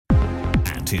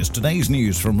here's today's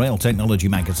news from Rail Technology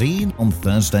Magazine on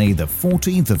Thursday, the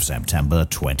 14th of September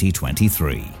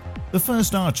 2023. The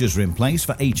first arches are in place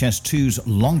for HS2's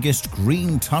longest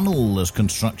green tunnel as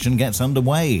construction gets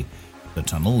underway. The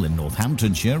tunnel in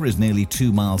Northamptonshire is nearly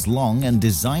 2 miles long and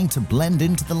designed to blend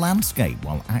into the landscape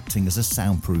while acting as a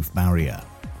soundproof barrier.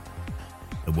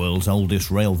 The world's oldest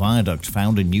rail viaduct,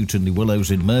 found in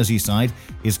Newton-le-Willows in Merseyside,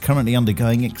 is currently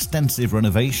undergoing extensive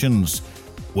renovations.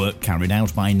 Work carried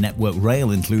out by Network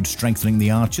Rail includes strengthening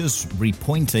the arches,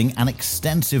 repointing and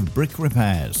extensive brick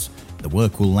repairs. The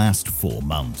work will last 4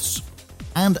 months.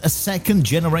 And a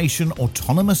second-generation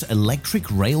autonomous electric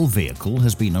rail vehicle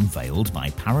has been unveiled by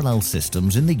Parallel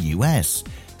Systems in the US.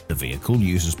 The vehicle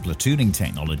uses platooning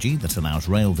technology that allows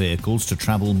rail vehicles to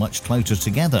travel much closer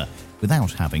together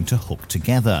without having to hook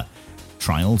together.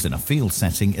 Trials in a field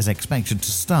setting is expected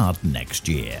to start next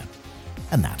year.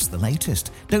 And that's the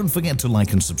latest. Don't forget to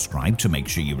like and subscribe to make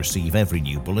sure you receive every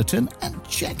new bulletin, and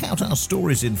check out our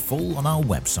stories in full on our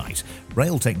website,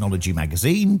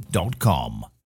 railtechnologymagazine.com.